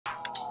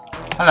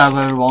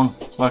Hello everyone,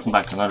 welcome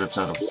back to another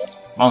episode of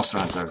Monster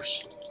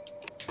Hunters.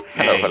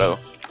 Hello, Hey. hello.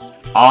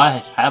 I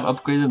have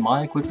upgraded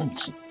my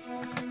equipment.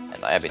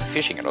 And I have been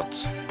fishing a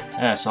lot.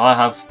 Yeah, so I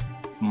have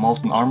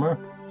molten armor.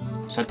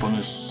 Set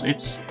bonus,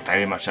 it's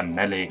very much a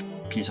melee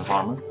piece of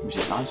armor, which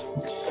is nice.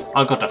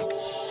 I got a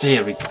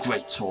very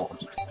great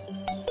sword,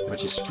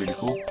 which is really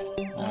cool.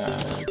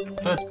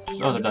 But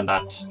other than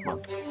that,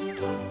 well,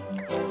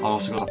 I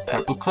also got a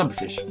purple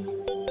clubfish.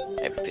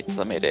 If it's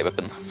a melee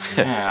weapon.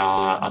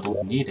 Yeah, I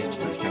don't need it,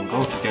 but it can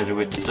go together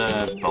with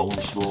the bone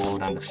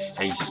sword and the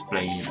face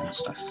blade and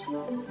stuff.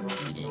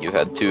 You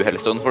had 2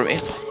 hellstone for me.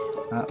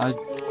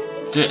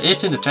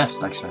 It's in the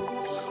chest, actually.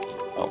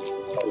 Oh,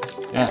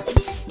 Yeah,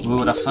 who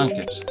would have thunk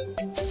it?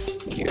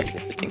 you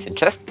actually put things in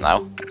chest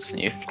now. That's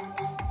new.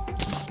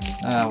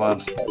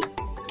 Well,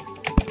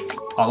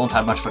 I don't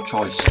have much of a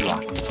choice, do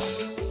I?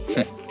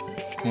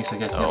 Things are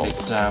getting a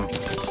bit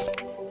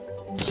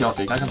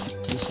chaotic. I can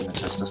put these in the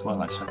chest as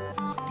well, actually.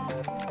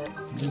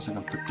 These I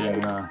can put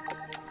in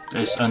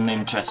this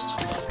unnamed chest.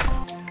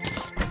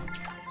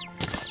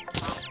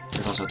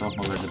 Because I don't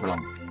know where they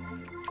belong.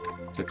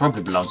 They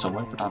probably belong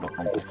somewhere, but I don't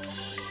know.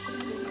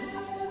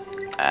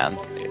 And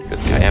look,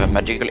 I have a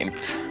magical imp.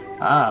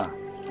 Ah,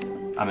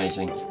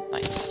 amazing.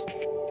 Nice.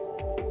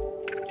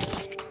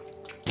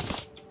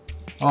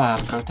 Oh, I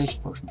have a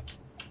gravitation potion.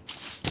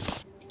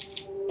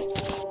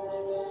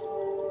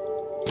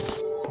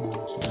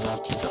 So I'll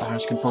keep the iron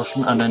skin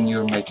potion, and then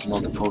you're making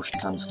all the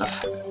potions and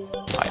stuff.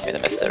 I made a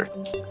mess there.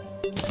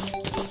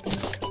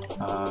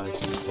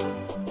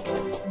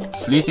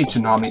 Fleeting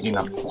tsunami in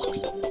a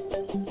bottle.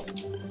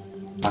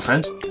 My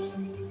friend,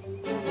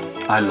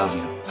 I love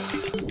you.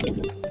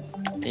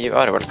 You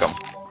are welcome.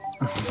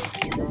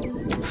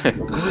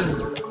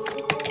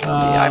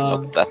 Yeah, I'm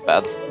not that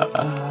bad.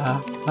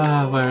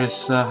 Where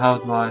is, how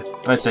do I...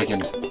 Wait a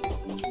second.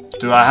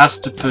 Do I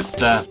have to put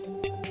the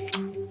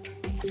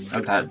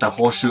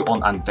horseshoe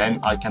on and then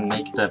I can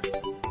make the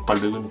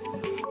balloon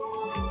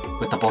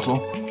with the bottle?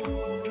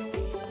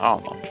 Oh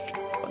no.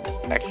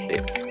 But actually,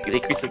 it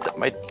decreases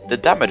the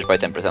damage by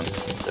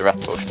 10%, the rat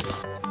potion.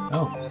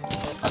 Oh,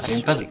 that's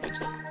even better.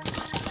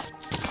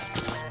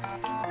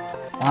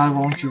 Why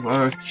won't you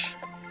work?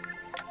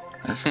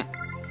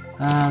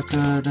 How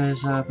good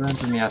is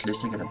to me at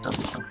least to get a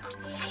double jump?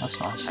 That's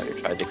nice. Have you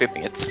tried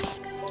equipping it?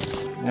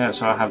 Yeah,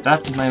 so I have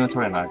that in my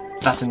inventory and I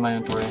have that in my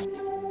inventory.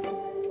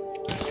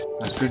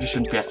 That really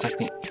shouldn't be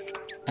affecting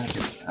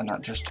anything. And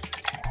not just...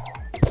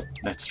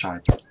 Let's try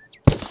it.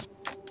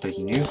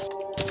 Taking you.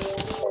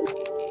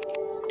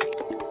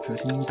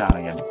 Putting you down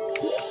again.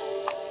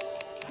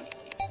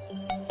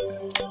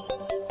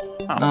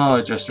 Oh. No,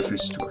 it just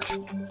refuses to work.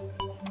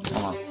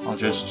 Come on, I'll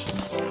just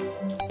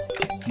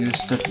use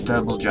the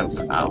double jump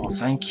for now, I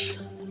think.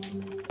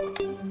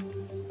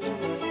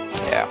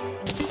 Yeah.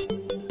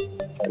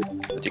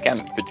 But you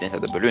can put it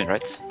inside the balloon,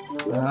 right?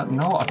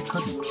 No, I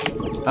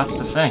couldn't. That's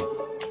the thing.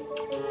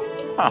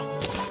 Ah.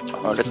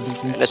 Oh,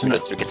 let's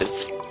look at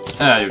it.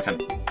 Yeah, you can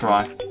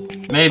try.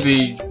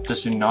 Maybe the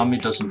tsunami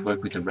doesn't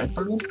work with the red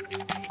balloon?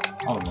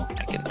 I don't know.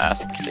 I can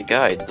ask the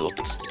guide what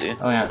to do.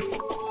 Oh yeah.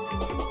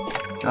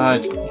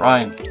 Guide,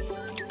 Ryan.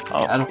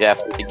 Oh, Yeah, you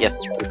have to get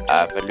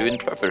a balloon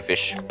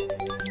pufferfish.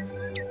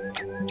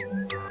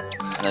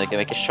 And then you can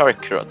make a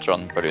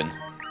sharktron balloon.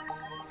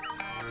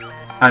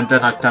 And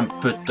then I can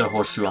put the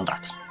horseshoe on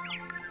that.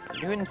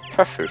 Balloon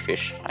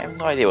pufferfish? I have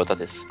no idea what that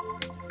is.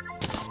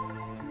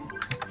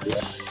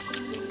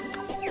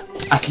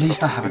 At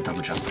least I have a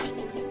double jump.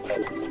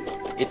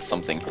 It's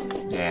something.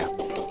 Yeah,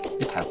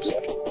 it helps.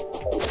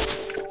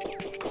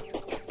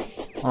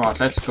 Alright,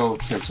 let's go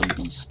kill some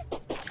bees.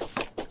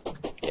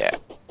 Yeah.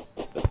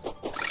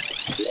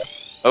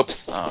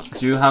 Oops. Oh.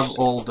 Do you have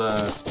all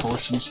the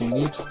potions you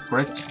need,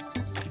 correct?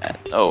 And,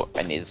 oh,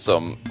 I need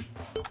some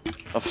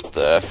of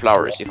the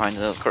flowers you find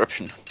in the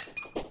corruption.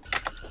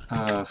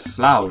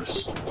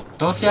 Flowers.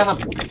 Don't we have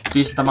a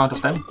decent amount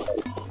of them?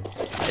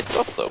 I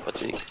thought so,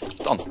 but we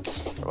don't,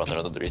 for one or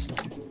another reason.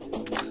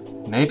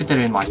 Maybe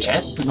they're in my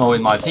chest? No,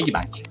 in my piggy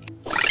bank.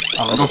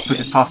 I will not put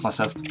it past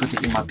myself to put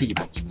it in my piggy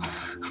bank.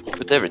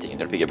 Put everything in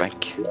your piggy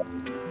bank.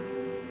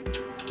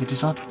 It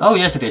is not? Oh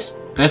yes it is.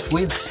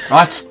 Deathweed.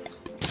 Right.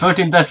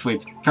 13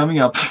 deathweed. Coming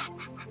up.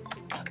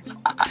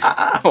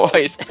 Why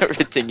is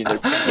everything in your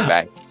piggy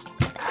bank?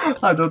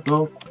 I don't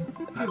know.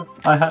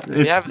 I have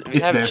We have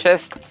there.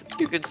 chests.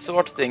 You could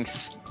sort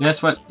things.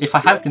 Yes, well, if I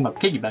have it in my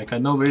piggy bank, I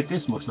know where it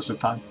is most of the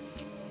time.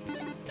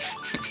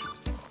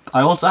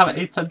 I also have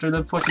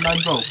 849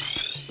 rope.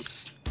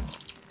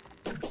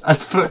 And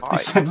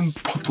 37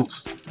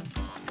 bottles.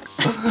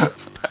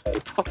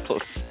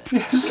 Bottles.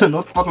 Yes,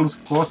 not bottles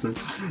of water.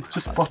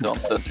 Just I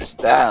bottles. don't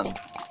understand.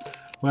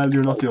 Well,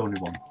 you're not the only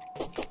one.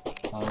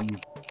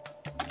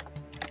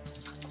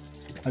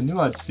 I knew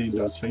I'd seen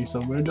those things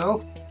somewhere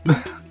though.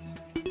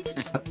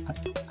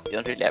 You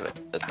don't really have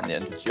that many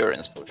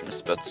endurance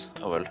potions, but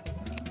oh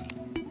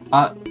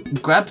well.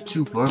 Grab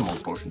 2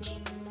 wormhole potions.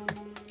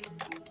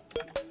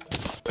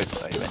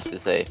 Wait, I meant to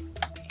say.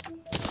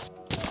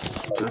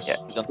 Just Yeah,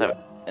 you don't have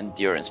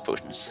endurance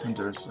potions. and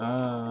there's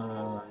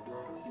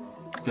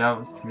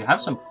we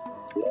have some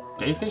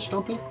cavefish,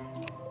 don't we?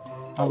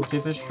 Oh,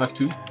 cavefish, like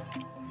 2.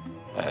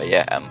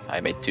 Yeah,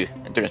 I made 2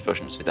 endurance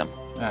potions with them.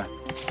 Yeah.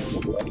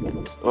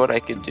 That's all I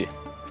could do.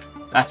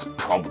 That's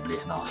probably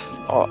enough.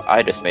 Oh,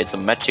 I just made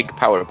some magic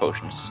power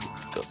potions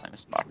because I'm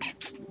smart.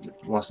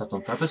 Was that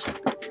on purpose?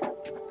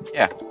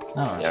 Yeah.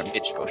 Oh, They are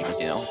mage potions,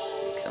 you know.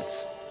 Makes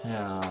sense.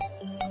 yeah.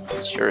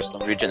 Sure,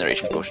 some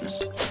regeneration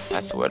potions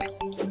as well.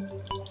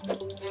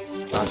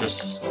 I'll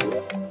just...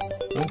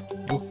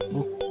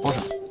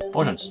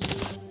 Potions.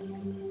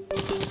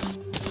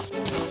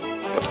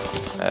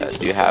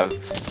 Do you have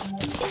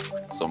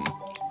some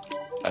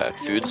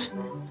food?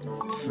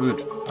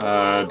 Food.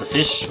 The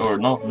fish, or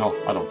no,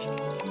 I don't.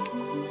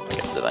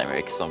 Okay, then I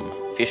make some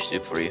fish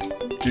soup for you.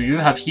 Do you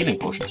have healing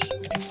potions?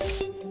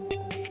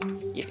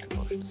 Healing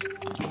potions?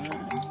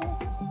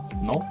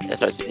 No?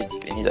 That's right,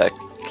 we need a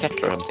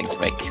kettle or something to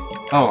make.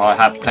 Oh, I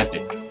have plenty.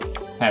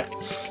 Here.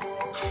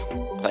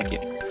 Thank you.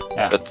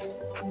 Yeah. But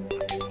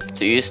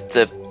to use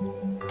to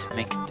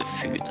make the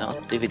food,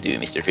 what do we do,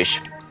 Mr. Fish?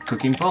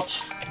 Cooking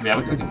pot? We have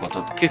a cooking pot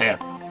up there.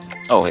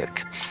 Oh,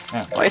 heck.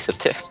 Yeah. Why is it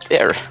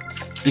there?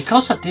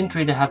 Because I didn't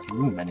really have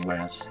room anywhere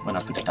else when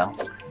I put it down.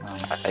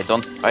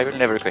 I will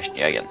never question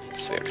you again.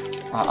 It's weird.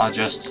 I'll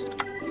just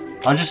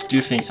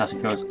do things as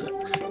it goes.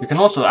 You can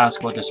also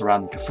ask what is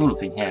around Cthulhu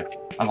thing here,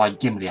 and why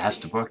Gimli has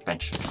the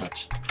workbench.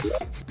 But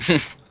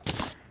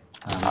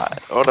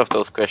all of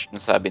those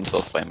questions have been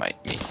solved by me.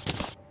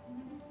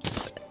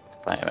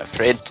 I am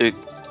afraid to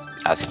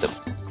ask them.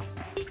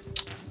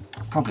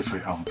 probably for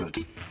your own good,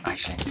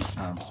 actually.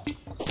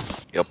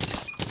 Yup.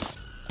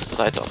 That's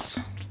what I thought.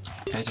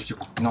 Better to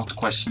not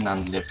question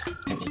and live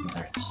in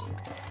ignorance.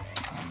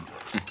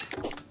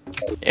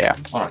 Yeah.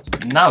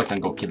 Alright, now we can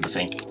go kill the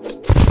thing.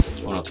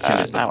 Or not kill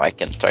it. Now I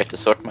can try to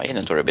sort my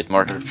inventory a bit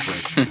more.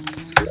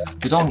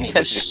 You don't need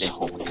to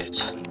sort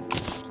it.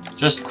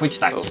 Just quick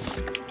stack. Oh.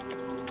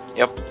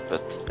 Yep,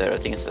 but there are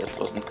things that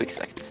wasn't quick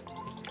stacked.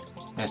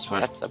 Yes,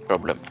 well. That's a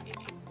problem.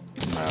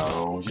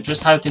 No, you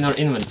just have it in your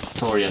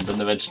inventory and then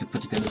eventually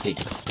put it in the pig.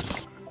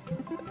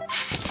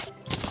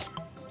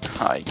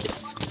 I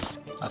guess.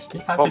 I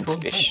still have it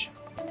on fish.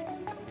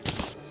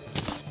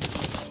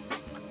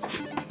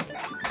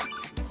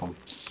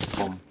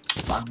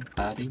 Bam,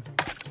 paddy.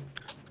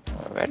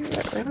 Where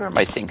were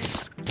my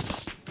things?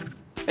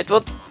 Wait,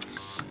 what?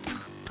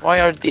 Why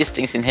are these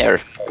things in here?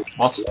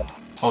 What?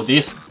 Oh,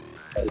 these?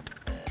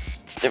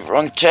 It's the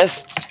wrong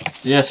chest.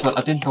 Yes, well,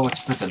 I didn't know where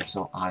to put them,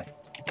 so I...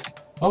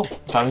 Oh,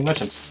 climbing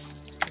merchants.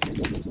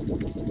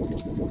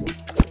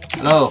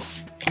 Hello,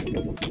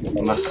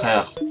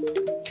 Marcel.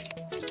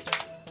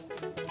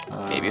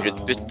 Maybe you should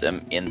put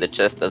them in the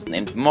chest that's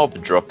named mob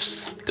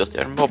drops, because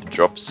they are mob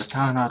drops.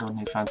 I don't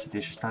need fancy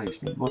dishes,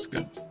 what's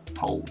good?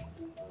 Oh,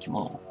 come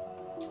on.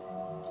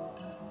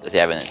 Does he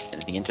have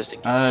anything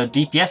interesting?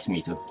 DPS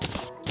meter.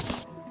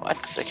 Oh,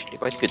 that's actually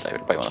quite good, I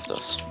will buy one of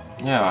those.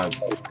 Yeah, I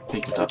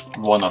picked it up.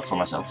 One up for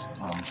myself.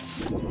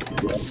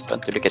 It's fun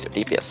to look at your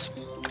DPS.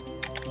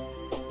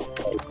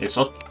 It's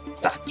not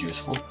that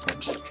useful,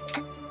 but...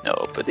 No,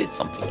 but it's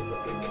something.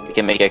 You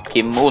can make a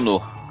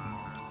kimono.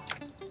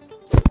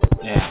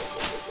 Yeah.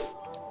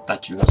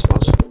 That too, I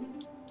suppose.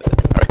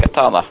 Or a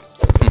katana.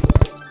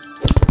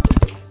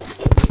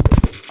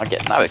 Okay,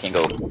 now we can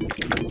go.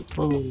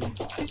 Oh.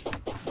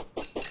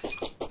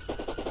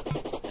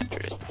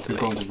 You're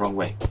going the wrong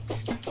way.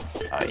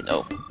 I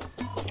know.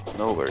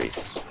 No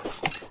worries.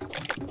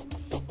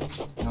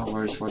 No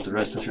worries for the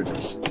rest of your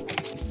days.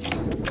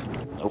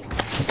 Nope.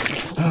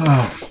 I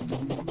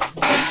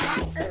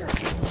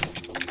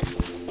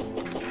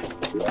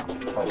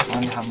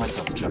finally have my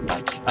double jump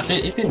back.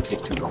 Actually, it didn't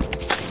take too long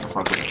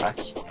before I got it back.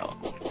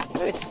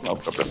 No, it's no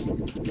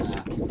problem.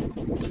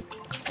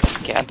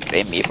 Can't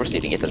blame me for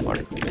stealing it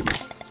anymore.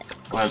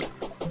 Well,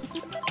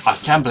 I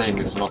can blame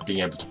you for not being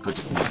able to put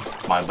it in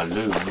my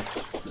balloon.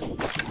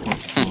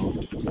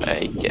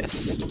 I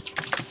guess.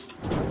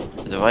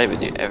 So why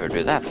would you ever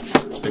do that?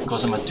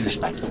 Because I'm a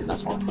douchebag,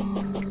 that's why.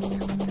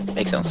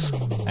 Makes sense.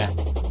 Yeah.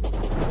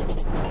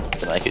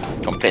 Then I could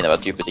complain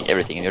about you putting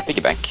everything in your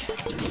piggy bank.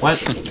 Well,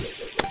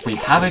 we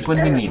have it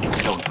when we need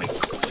it, don't we?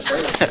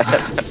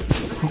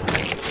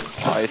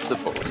 I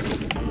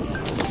suppose.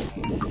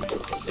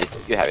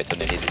 You have it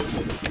when you need it.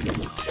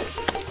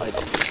 I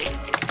don't.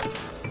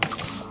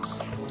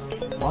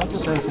 Why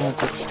does everything I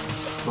touch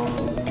go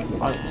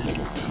fire?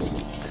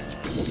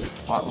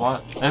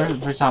 Why?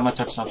 Every time I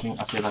touch something,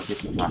 I feel like it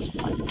starts to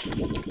fire.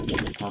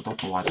 No, I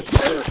don't know why.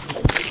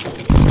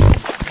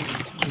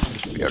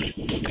 It's weird.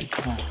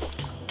 Yeah.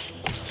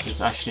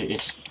 It actually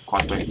is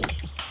quite weird.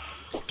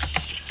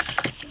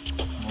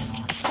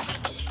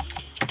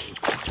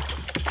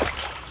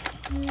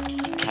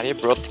 Have you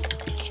brought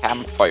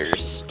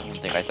campfires?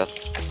 Something like that?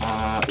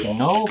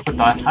 No,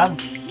 but I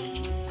have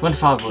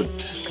 25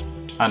 wood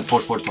and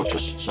 44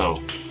 torches,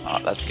 so... Oh,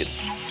 that's good.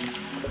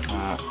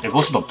 It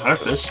wasn't on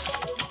purpose,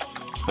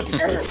 but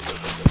it's good.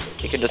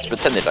 You can just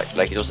pretend it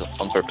like it was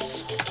on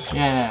purpose.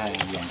 Yeah.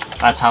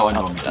 That's how I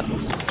know that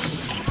is.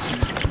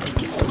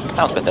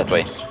 Sounds better that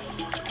way.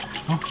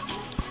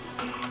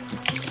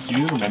 Do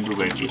you remember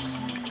where it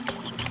is?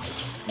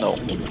 No.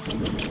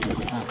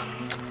 Oh.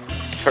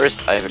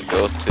 First, I will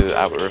go to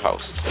our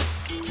house.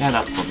 Yeah,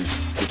 that probably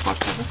be quite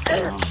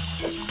clever.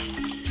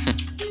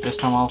 This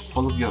time I'll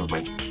follow your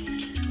way.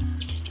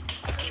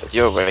 But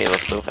your way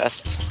was so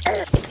fast.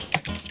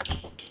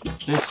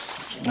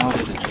 This... No,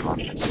 this isn't one.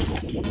 Let's go.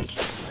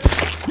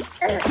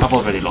 I've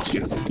already lost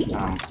you.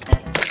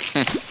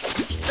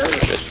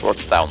 Just walk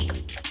down.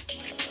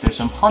 There's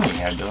some honey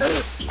here, though.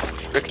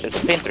 Look,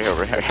 there's a painter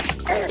over here.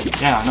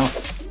 Yeah, I know.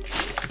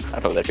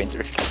 Hello there,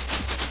 painter.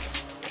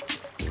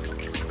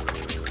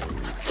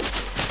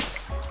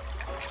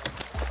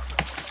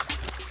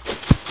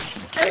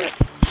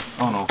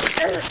 Oh no.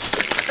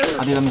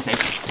 I did a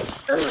mistake.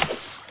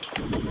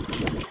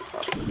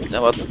 You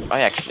know what?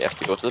 I actually have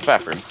to go to the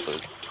bathroom, so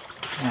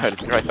I'll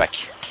be right back.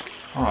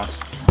 Alright.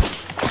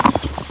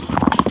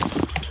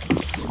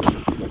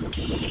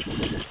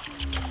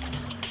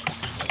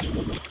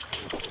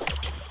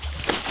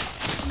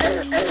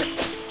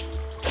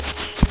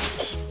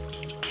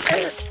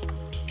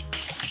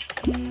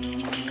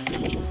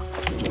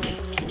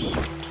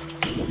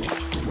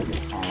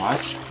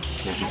 Alright.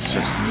 Guess it's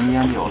just me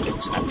and the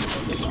audience then.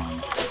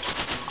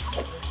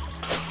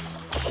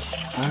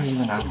 Where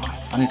even am I?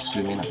 I need to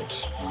zoom in a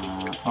bit.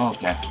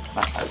 Okay,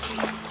 that helps.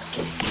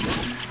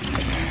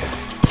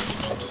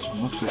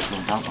 I'm not too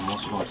sure down. I'm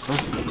also going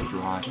first to the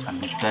right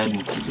and then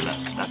to the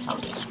left. That's how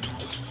it is.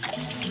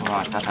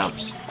 Alright, that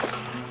helps.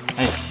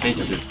 Hey,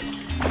 Peter dude.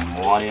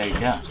 What do you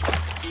got?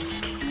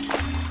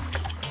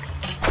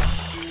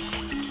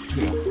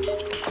 Here.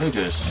 Look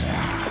at this.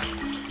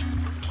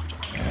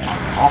 A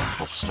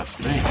lot of stuff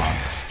today.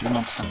 Do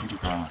not step in the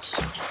grass.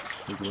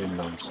 Through the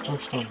windows. Or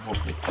start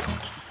walking.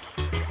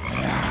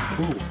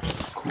 Cool.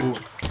 Cool.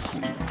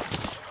 Cool.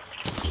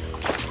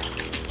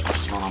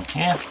 That's while I'm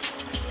here.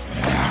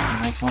 I'll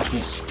make some of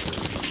these.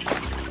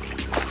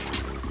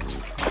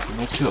 I'll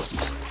make 2 of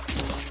these.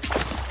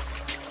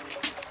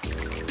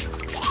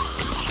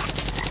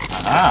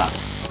 Ah!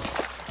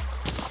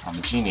 I'm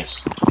a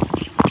genius.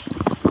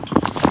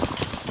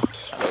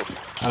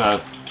 Hello.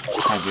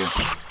 Thank you.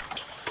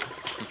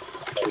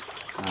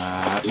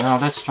 Now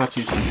let's try to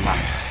use the map.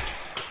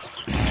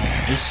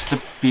 Is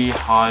the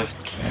beehive...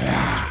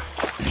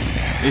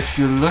 If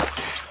you look...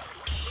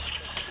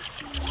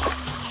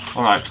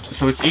 Alright,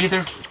 so it's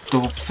either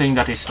the thing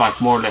that is like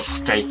more or less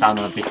straight down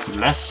and a bit to the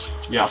left.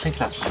 Yeah, I think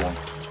that's the one.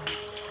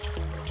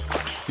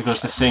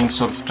 Because the thing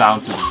sort of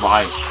down to the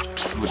right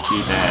would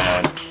be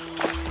the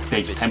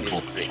big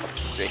temple.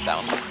 Straight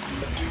down.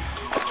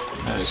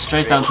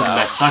 Straight down to the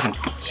left. I can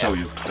show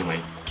you the way.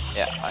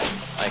 Yeah, I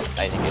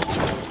think it's...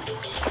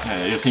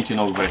 You think you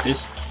know where it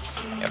is?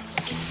 Yep.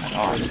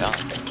 Alright.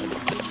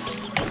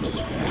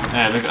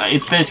 Yeah. Look,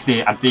 it's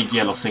basically a big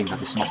yellow thing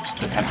that is not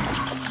the temple.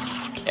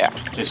 Yeah.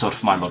 It's sort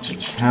of my logic.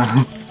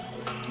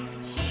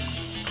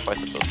 Quite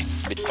a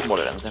bit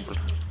smaller than the temple.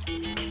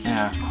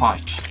 Yeah,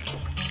 quite.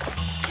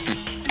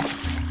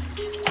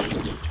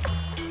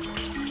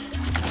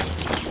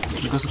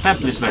 Because the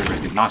temple is very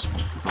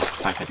recognizable because of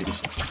the fact that it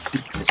is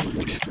ridiculously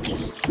huge.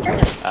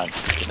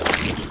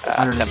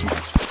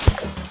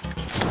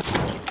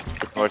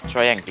 It's more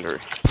triangular.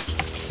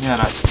 Yeah,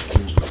 that's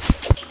true.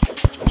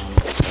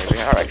 Here we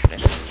are actually.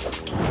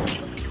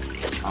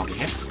 Are we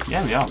here?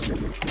 Yeah, we are.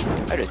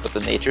 I just got a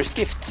nature's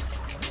gift.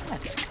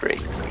 That's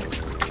great.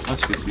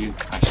 That's good for you,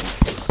 actually.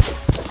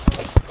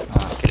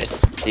 Okay, let's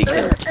dig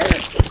them.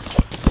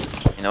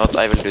 You know what,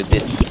 I will do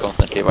this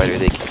constantly while we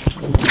dig.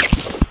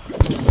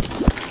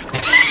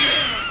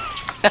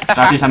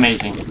 That is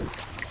amazing.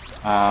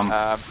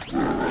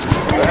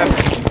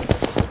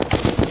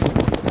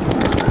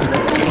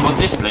 About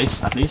this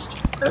place, at least.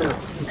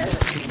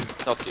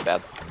 Not too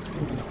bad.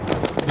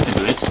 We can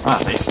do it. Ah,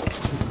 safe.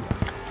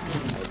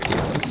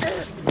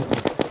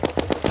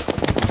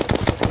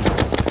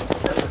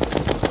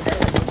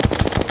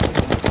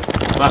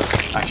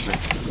 Buff, actually.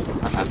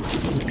 That helped.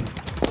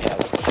 Yeah.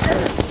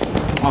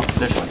 Oh,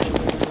 there's one.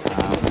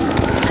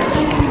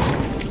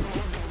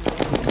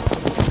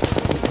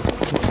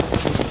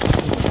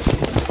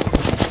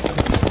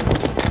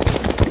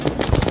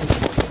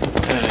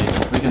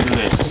 We can do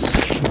this.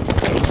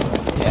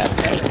 Yeah.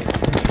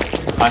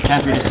 I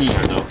can't really see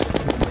her though.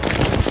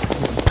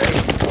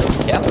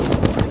 Yeah.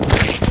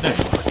 There.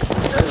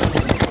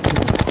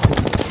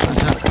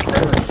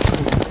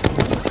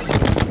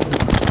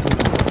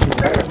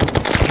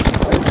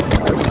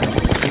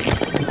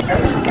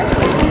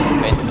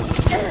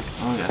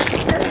 Oh yes.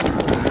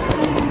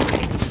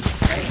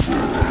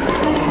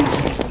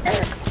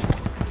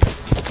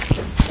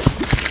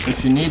 If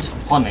you need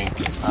honey,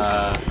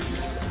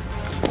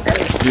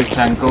 you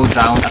can go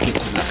down a bit to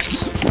the left.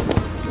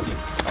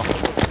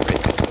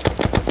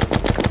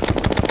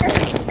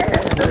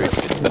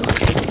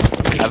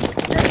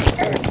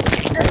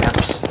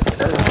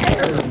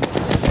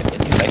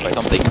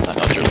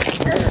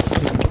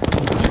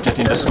 You're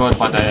getting destroyed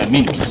by the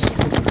mini-bees.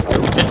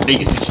 The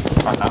biggest issue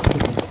right now.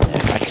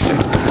 Yeah, actually.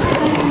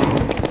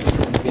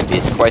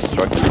 Mini-bees quite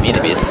strong, but the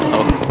mini-bees,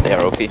 oh, they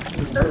are OP.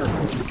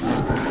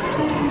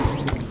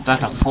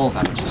 that fall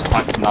damage is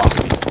quite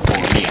nasty for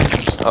me at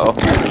least. Oh.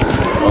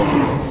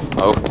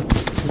 Oh.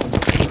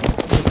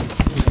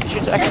 We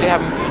should actually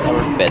have moved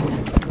our bed.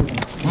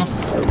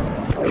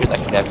 We should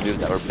actually have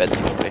moved our bed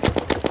properly.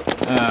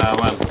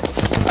 Well,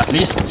 at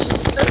least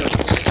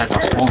set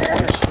our spawn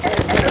point.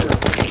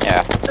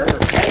 Yeah.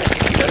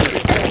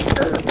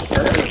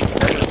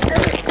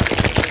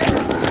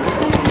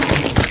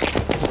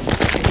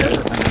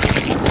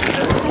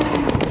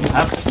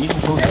 Have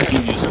healing potions, you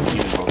use a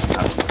healing potion.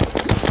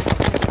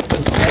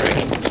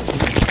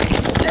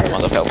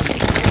 Amount of health.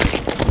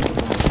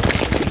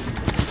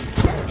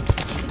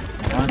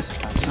 Right,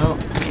 like so.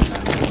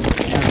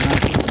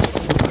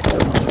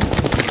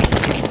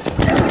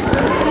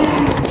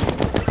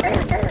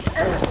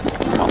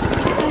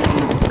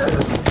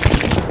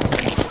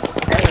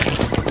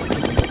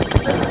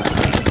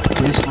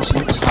 This was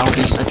not how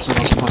this episode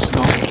was supposed to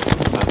go,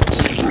 but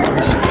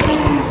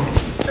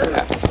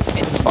Yeah,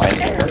 it's fine.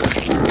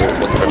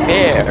 But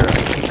prepare!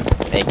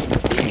 Make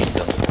things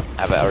and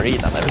have an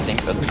arena and everything,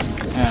 but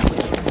yeah.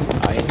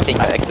 I think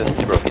I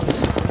accidentally broke it.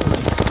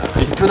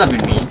 It could have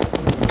been me.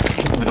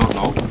 We don't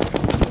know.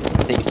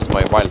 I think it's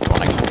my wild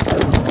one actually.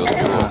 Goes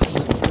towards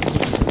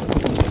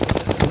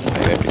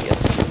my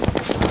replicants.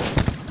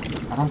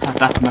 I don't have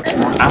that much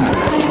more ammo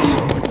left.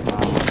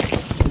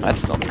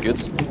 That's not good.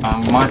 I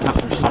might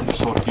have to start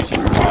resort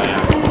using my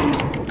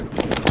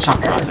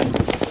chakra, I think.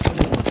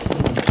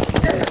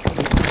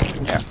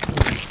 Yeah.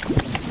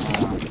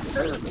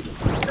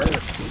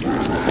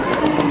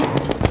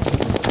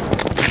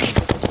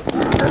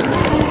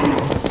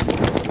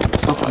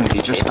 Stop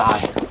me, just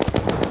die.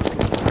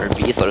 Our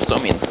bees are so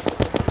mean.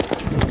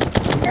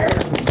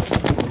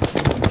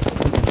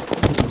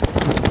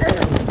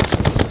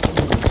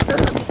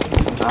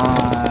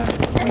 Die.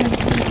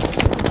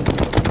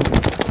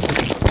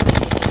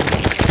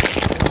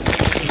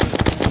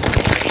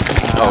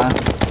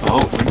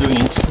 Oh, we're doing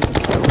it.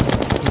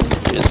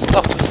 You just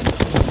stopped.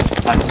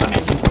 That's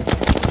amazing.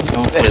 No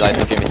Very question.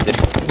 nice of you, mister.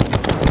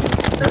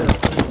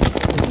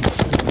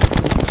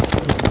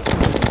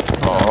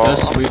 Oh.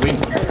 Yes, we win.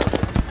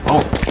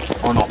 Oh,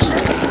 or not.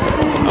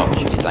 Oh,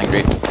 she's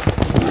angry.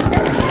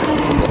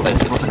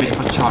 Yes, it was a bit of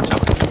a charge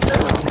up.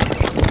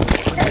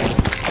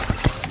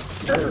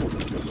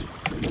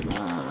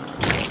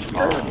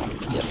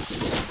 Yes.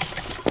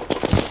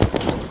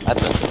 That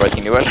went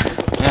surprisingly well.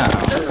 Yeah.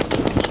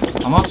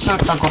 I'm not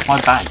certain I got my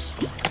bag.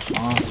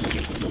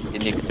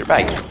 Didn't you get your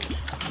bag?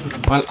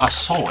 Well, I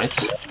saw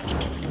it.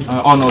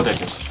 Oh no, there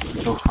it is.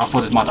 Oh, I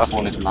thought it might have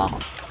fallen into lava.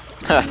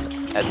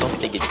 I don't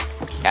think it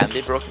can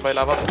be broken by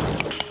lava.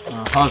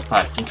 Heart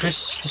pack.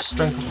 Increase the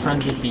strength of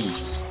friendly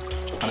bees.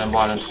 And then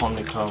violent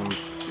honeycomb.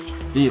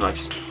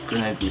 Bee-wax.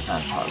 Grenade bee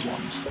pants high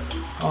ones.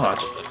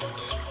 Alright.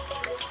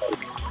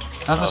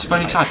 That was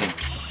very exciting.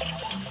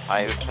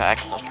 Hive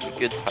pack, not really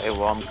good. Hive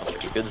wand, not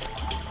really good.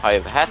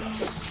 Hive hat,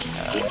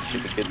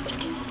 should be good.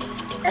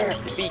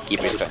 The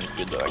beekeeper is kind of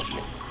good though,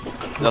 actually.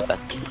 Not that.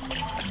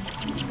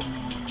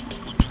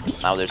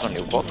 Now there's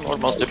only one more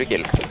monster to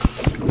kill.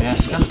 Yeah,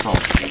 skeleton.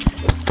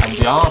 And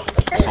we are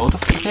sort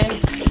of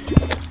prepared.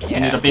 We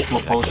need a bit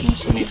more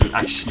potions. We need to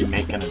actually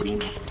make an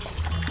arena.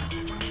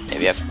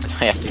 Maybe I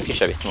have to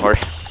fish a bit more.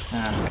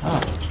 Yeah.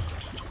 Oh.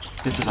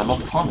 This is a lot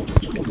of fun.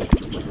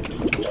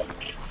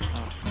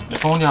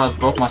 If only I had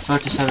brought my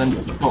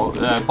 37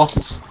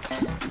 bottles.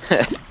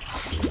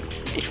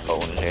 If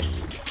only.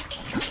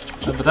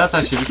 But that's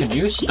actually, we can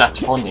use that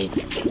honey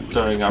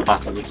during our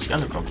battle with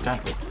Skeleton,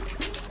 can't we?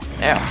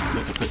 Yeah.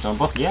 If we put it on a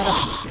bottle, yeah,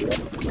 that's...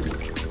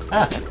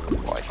 Yeah.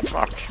 Quite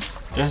smart.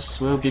 Yes,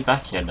 we'll be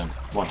back here then,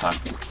 one time,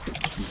 in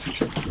the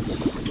future.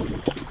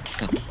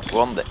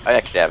 One day. I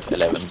actually have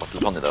 11 bottles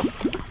of honey though.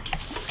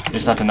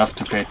 Is that enough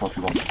to create what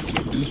we want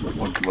to do?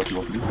 Or do what we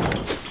want to do?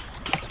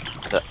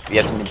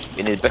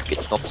 We need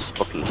buckets, not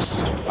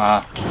bottles.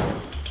 Ah.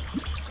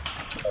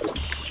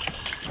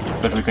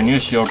 But we can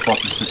use your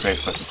bottles to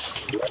create buckets.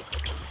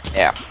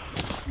 Yeah.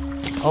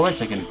 Oh wait a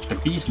second, the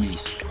bee's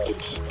knees.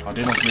 I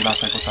didn't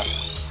realize I got that.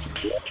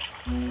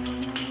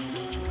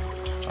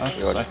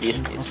 Your That's bee's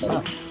actually knees.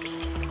 not bad.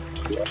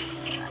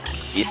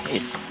 Bee's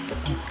knees.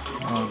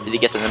 Did you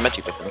get any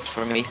magic weapons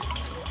for me?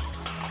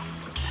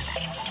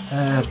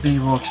 Bee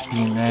walks,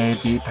 bee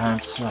made, bee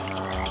pants.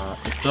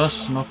 It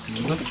does not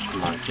look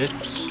like it.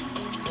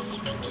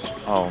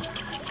 Oh.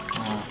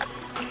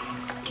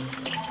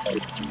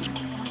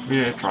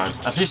 We tried.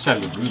 At least you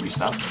have your ruby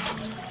stuff.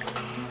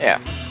 Yeah.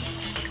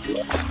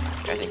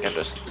 I think I'll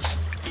just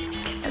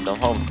head on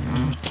home.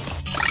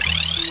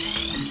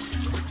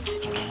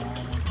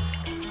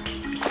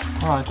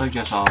 Alright, I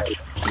guess I'll do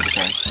the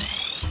same.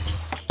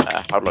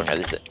 How long has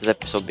this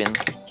episode been?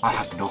 I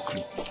have no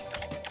clue.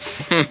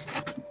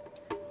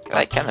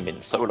 It can't have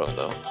been so long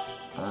though.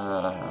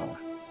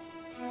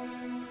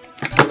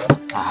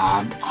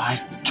 I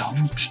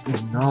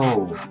don't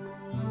know.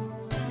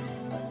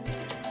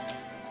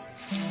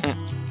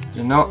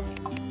 You know,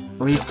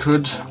 we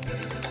could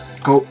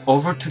go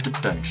over to the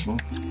dungeon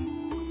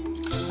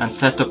and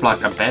set up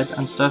like a bed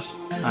and stuff,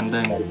 and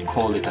then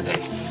call it a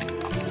day.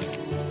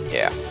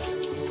 Yeah.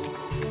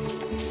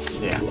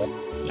 Yeah.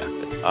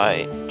 But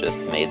I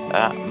just made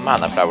a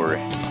mana flower.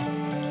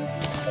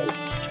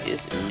 It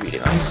is really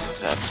nice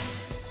to have.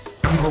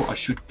 Oh, I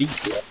shoot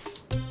bees.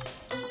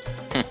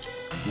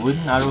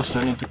 Wooden arrows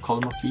turn into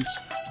column of bees.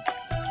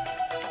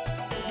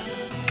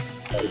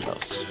 Who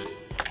knows?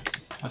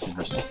 That's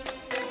interesting.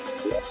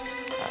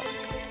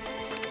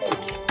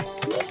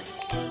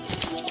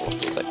 What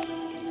was I?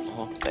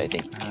 Oh, I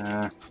think. I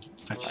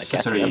can't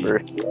Accessory. remember.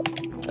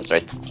 That's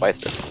right,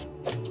 Weister.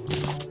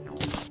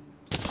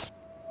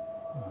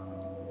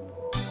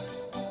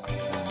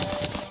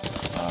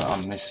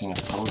 I'm missing a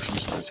potion,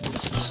 so I have to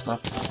get some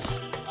stuff.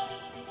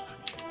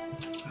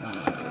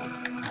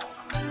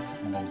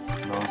 And then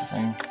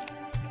clothing.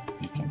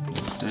 You can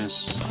put this.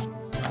 And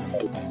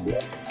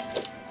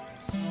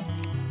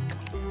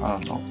I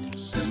don't know.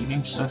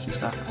 Healing stuff, is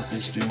that what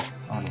this do?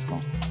 I don't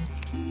know.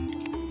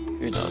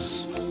 Who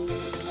knows?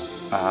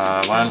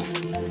 Well,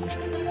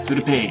 to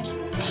the pig.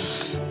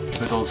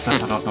 With all the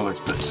stuff I don't know where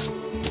to put.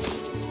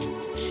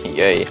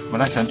 Yay.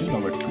 Well, actually, I do know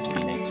where to put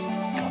the needs, I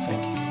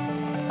think.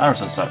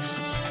 Arrows and stuff.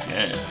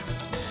 Yeah.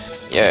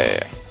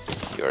 Yeah.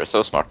 You are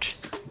so smart.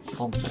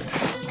 Bombfish.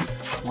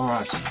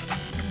 Alright.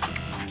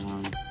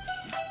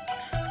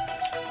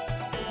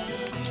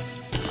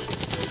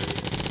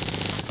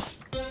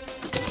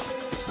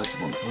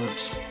 31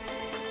 woods.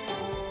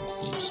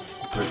 Use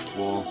a brick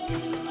wall.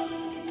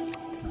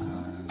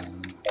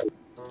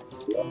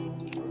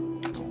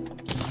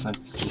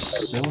 20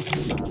 silk,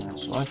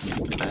 so I can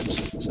make a bed, I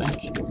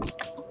think.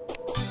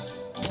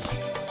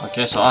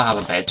 Okay, so I have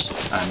a bed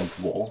and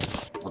wall,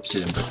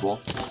 obsidian brick wall.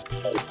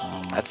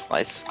 That's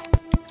nice.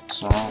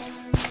 So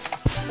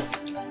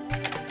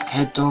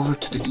head over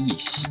to the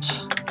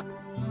east.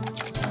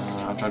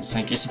 I'm trying to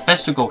think, is it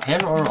best to go here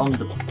or on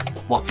the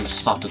what we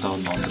started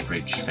on the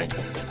bridge thing?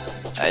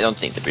 I don't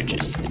think the bridge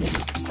is.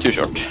 It's too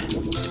short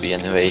to be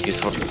anyway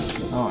useful.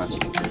 Oh, that's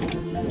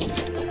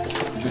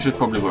we should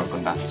probably work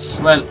on that.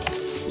 Well,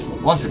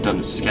 once we've done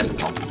the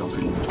skeleton, we don't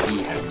really need to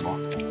be here anymore.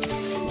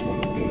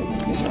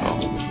 So.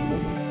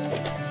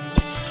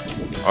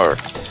 Or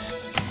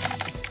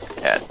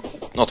yeah,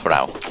 not for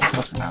now.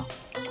 Not for now.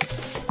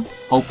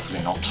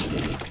 Hopefully not.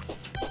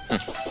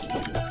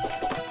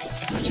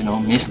 But you know,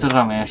 Mr.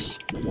 Rames.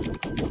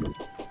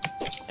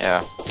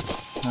 Yeah.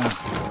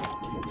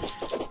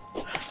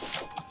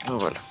 Oh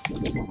well.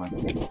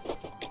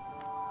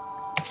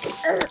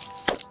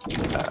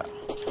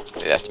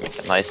 We have to make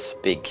a nice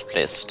big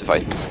place to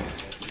fight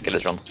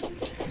Skeletron.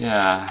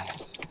 Yeah,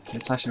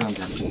 it's actually going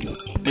to be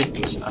a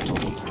bit at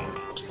all.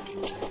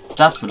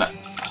 That will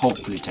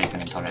hopefully take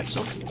an entire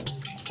episode.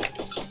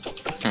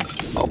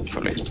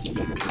 Hopefully.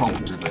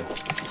 Probably.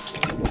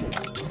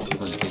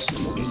 Because it is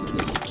really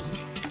big.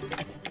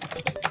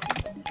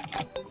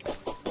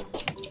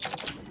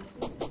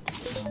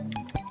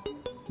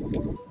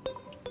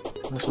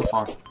 So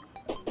far.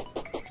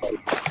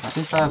 At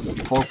least I have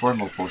 4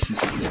 wormhole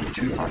potions if we get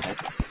too far ahead.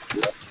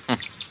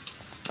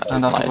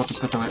 And I forgot to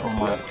put away all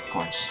my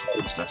coins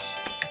and stuff.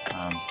 I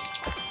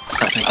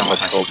think how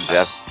much gold do you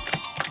have?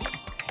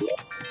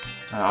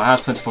 I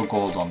have 24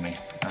 gold on me.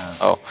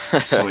 Oh.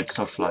 So it's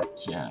sort of like,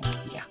 yeah.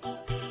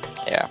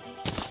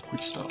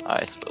 Which stuff?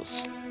 I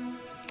suppose. Then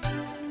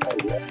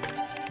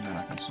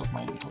I can sort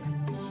my inventory.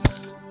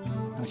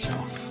 Like so.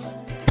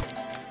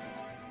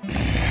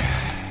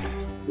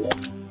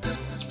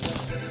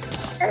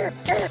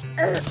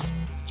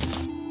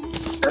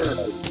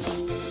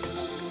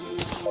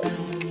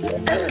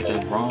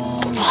 Messages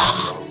wrong.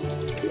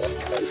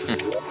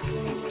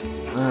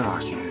 Where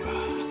are you?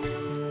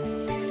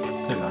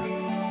 There you are.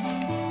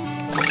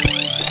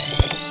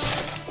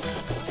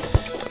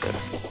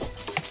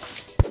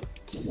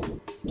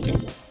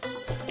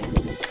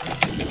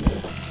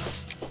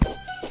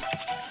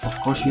 Of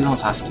course, you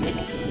don't have to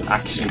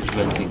actually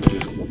do anything to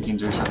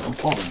hinder yourself from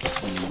falling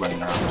when you're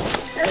running around.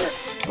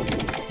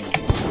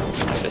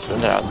 Just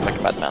run around like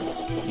a bad man.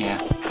 Yeah.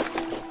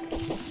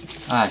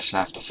 I actually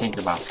have to think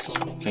about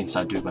things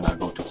I do when I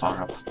go too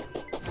far up.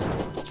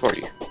 For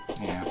you.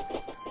 Yeah.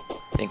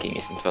 Thinking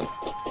isn't fun.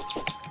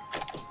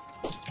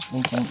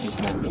 Thinking is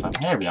never fun.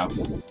 Here we are.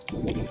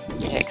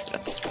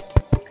 Excellent.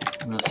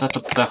 We'll set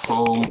up the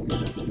home.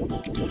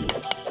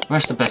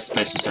 Where's the best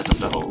place to set up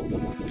the home?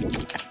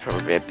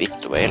 Probably a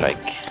bit away,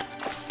 like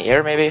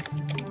here maybe?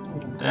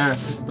 There.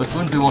 But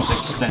wouldn't we want to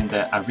extend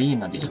the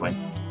arena this way?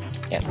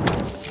 Yeah.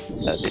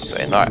 This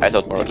way. No, I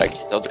thought more like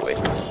the other way.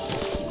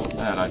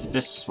 Like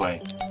this way.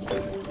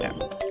 Yeah.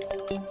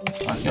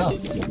 Like, yeah.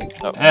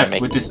 Oh,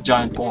 With this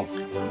giant wall.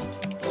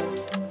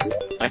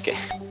 Okay.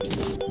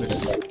 With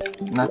this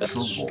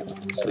natural wall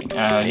thing.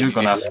 You're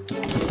gonna have to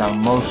put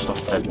down most of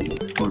the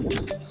wood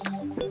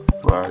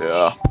work.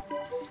 Yeah.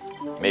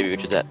 Maybe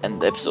we should end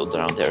the episode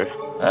around here.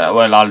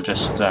 Well, I'll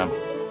just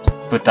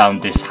put down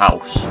this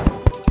house.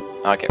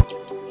 Okay.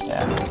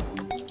 Yeah.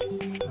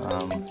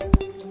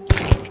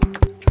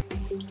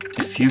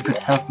 If you could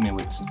help me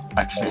with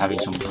actually having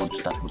some wood,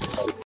 that would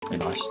be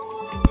nice. I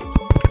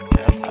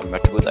don't have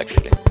much wood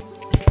actually.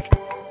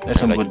 There's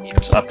some wood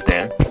up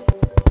there.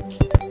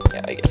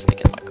 Yeah, I guess I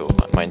can go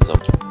mine some.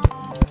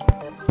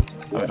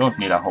 I don't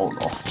need a whole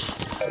lot.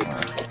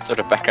 What sort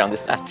of background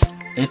is that?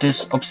 It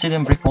is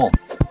obsidian brick wall.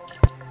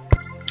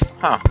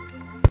 Huh.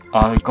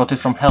 I got it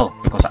from hell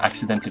because I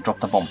accidentally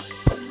dropped a bomb.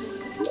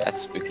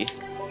 That's spooky.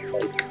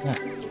 Yeah.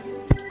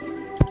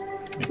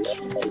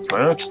 It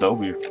works though,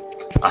 we're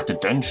at the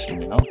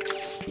dungeon, you know?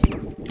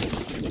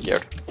 I'm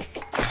scared.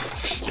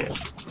 Scared.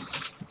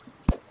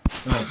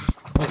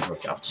 It'll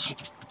work out.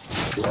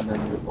 And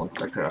then we want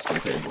the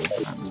crafting table,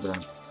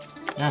 and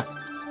yeah.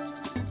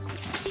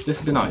 This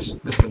will be nice,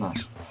 this will be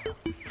nice.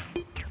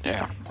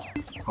 Yeah.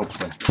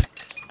 Hopefully.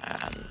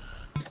 And...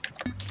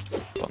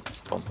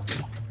 Bomb.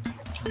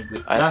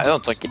 I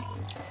don't like it.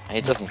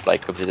 He doesn't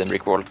like obsidian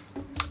brick wall.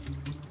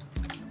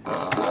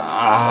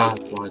 Why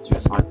do you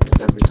fight me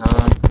every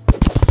time?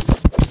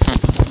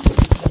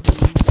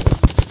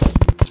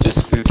 It's too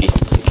spooky.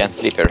 You can't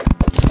sleep here.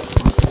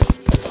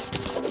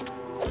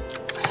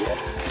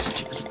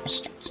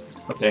 Stupid.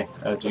 Okay,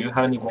 do you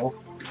have any wall?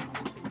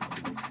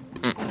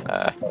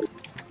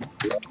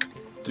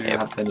 Do you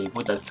have any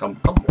wood that come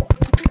wall?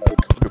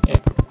 Yeah.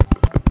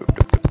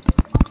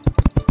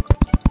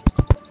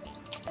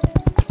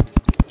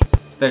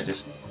 There it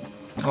is.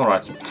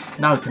 Alright,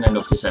 now we can end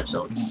off this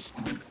episode.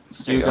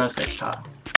 See you guys next time.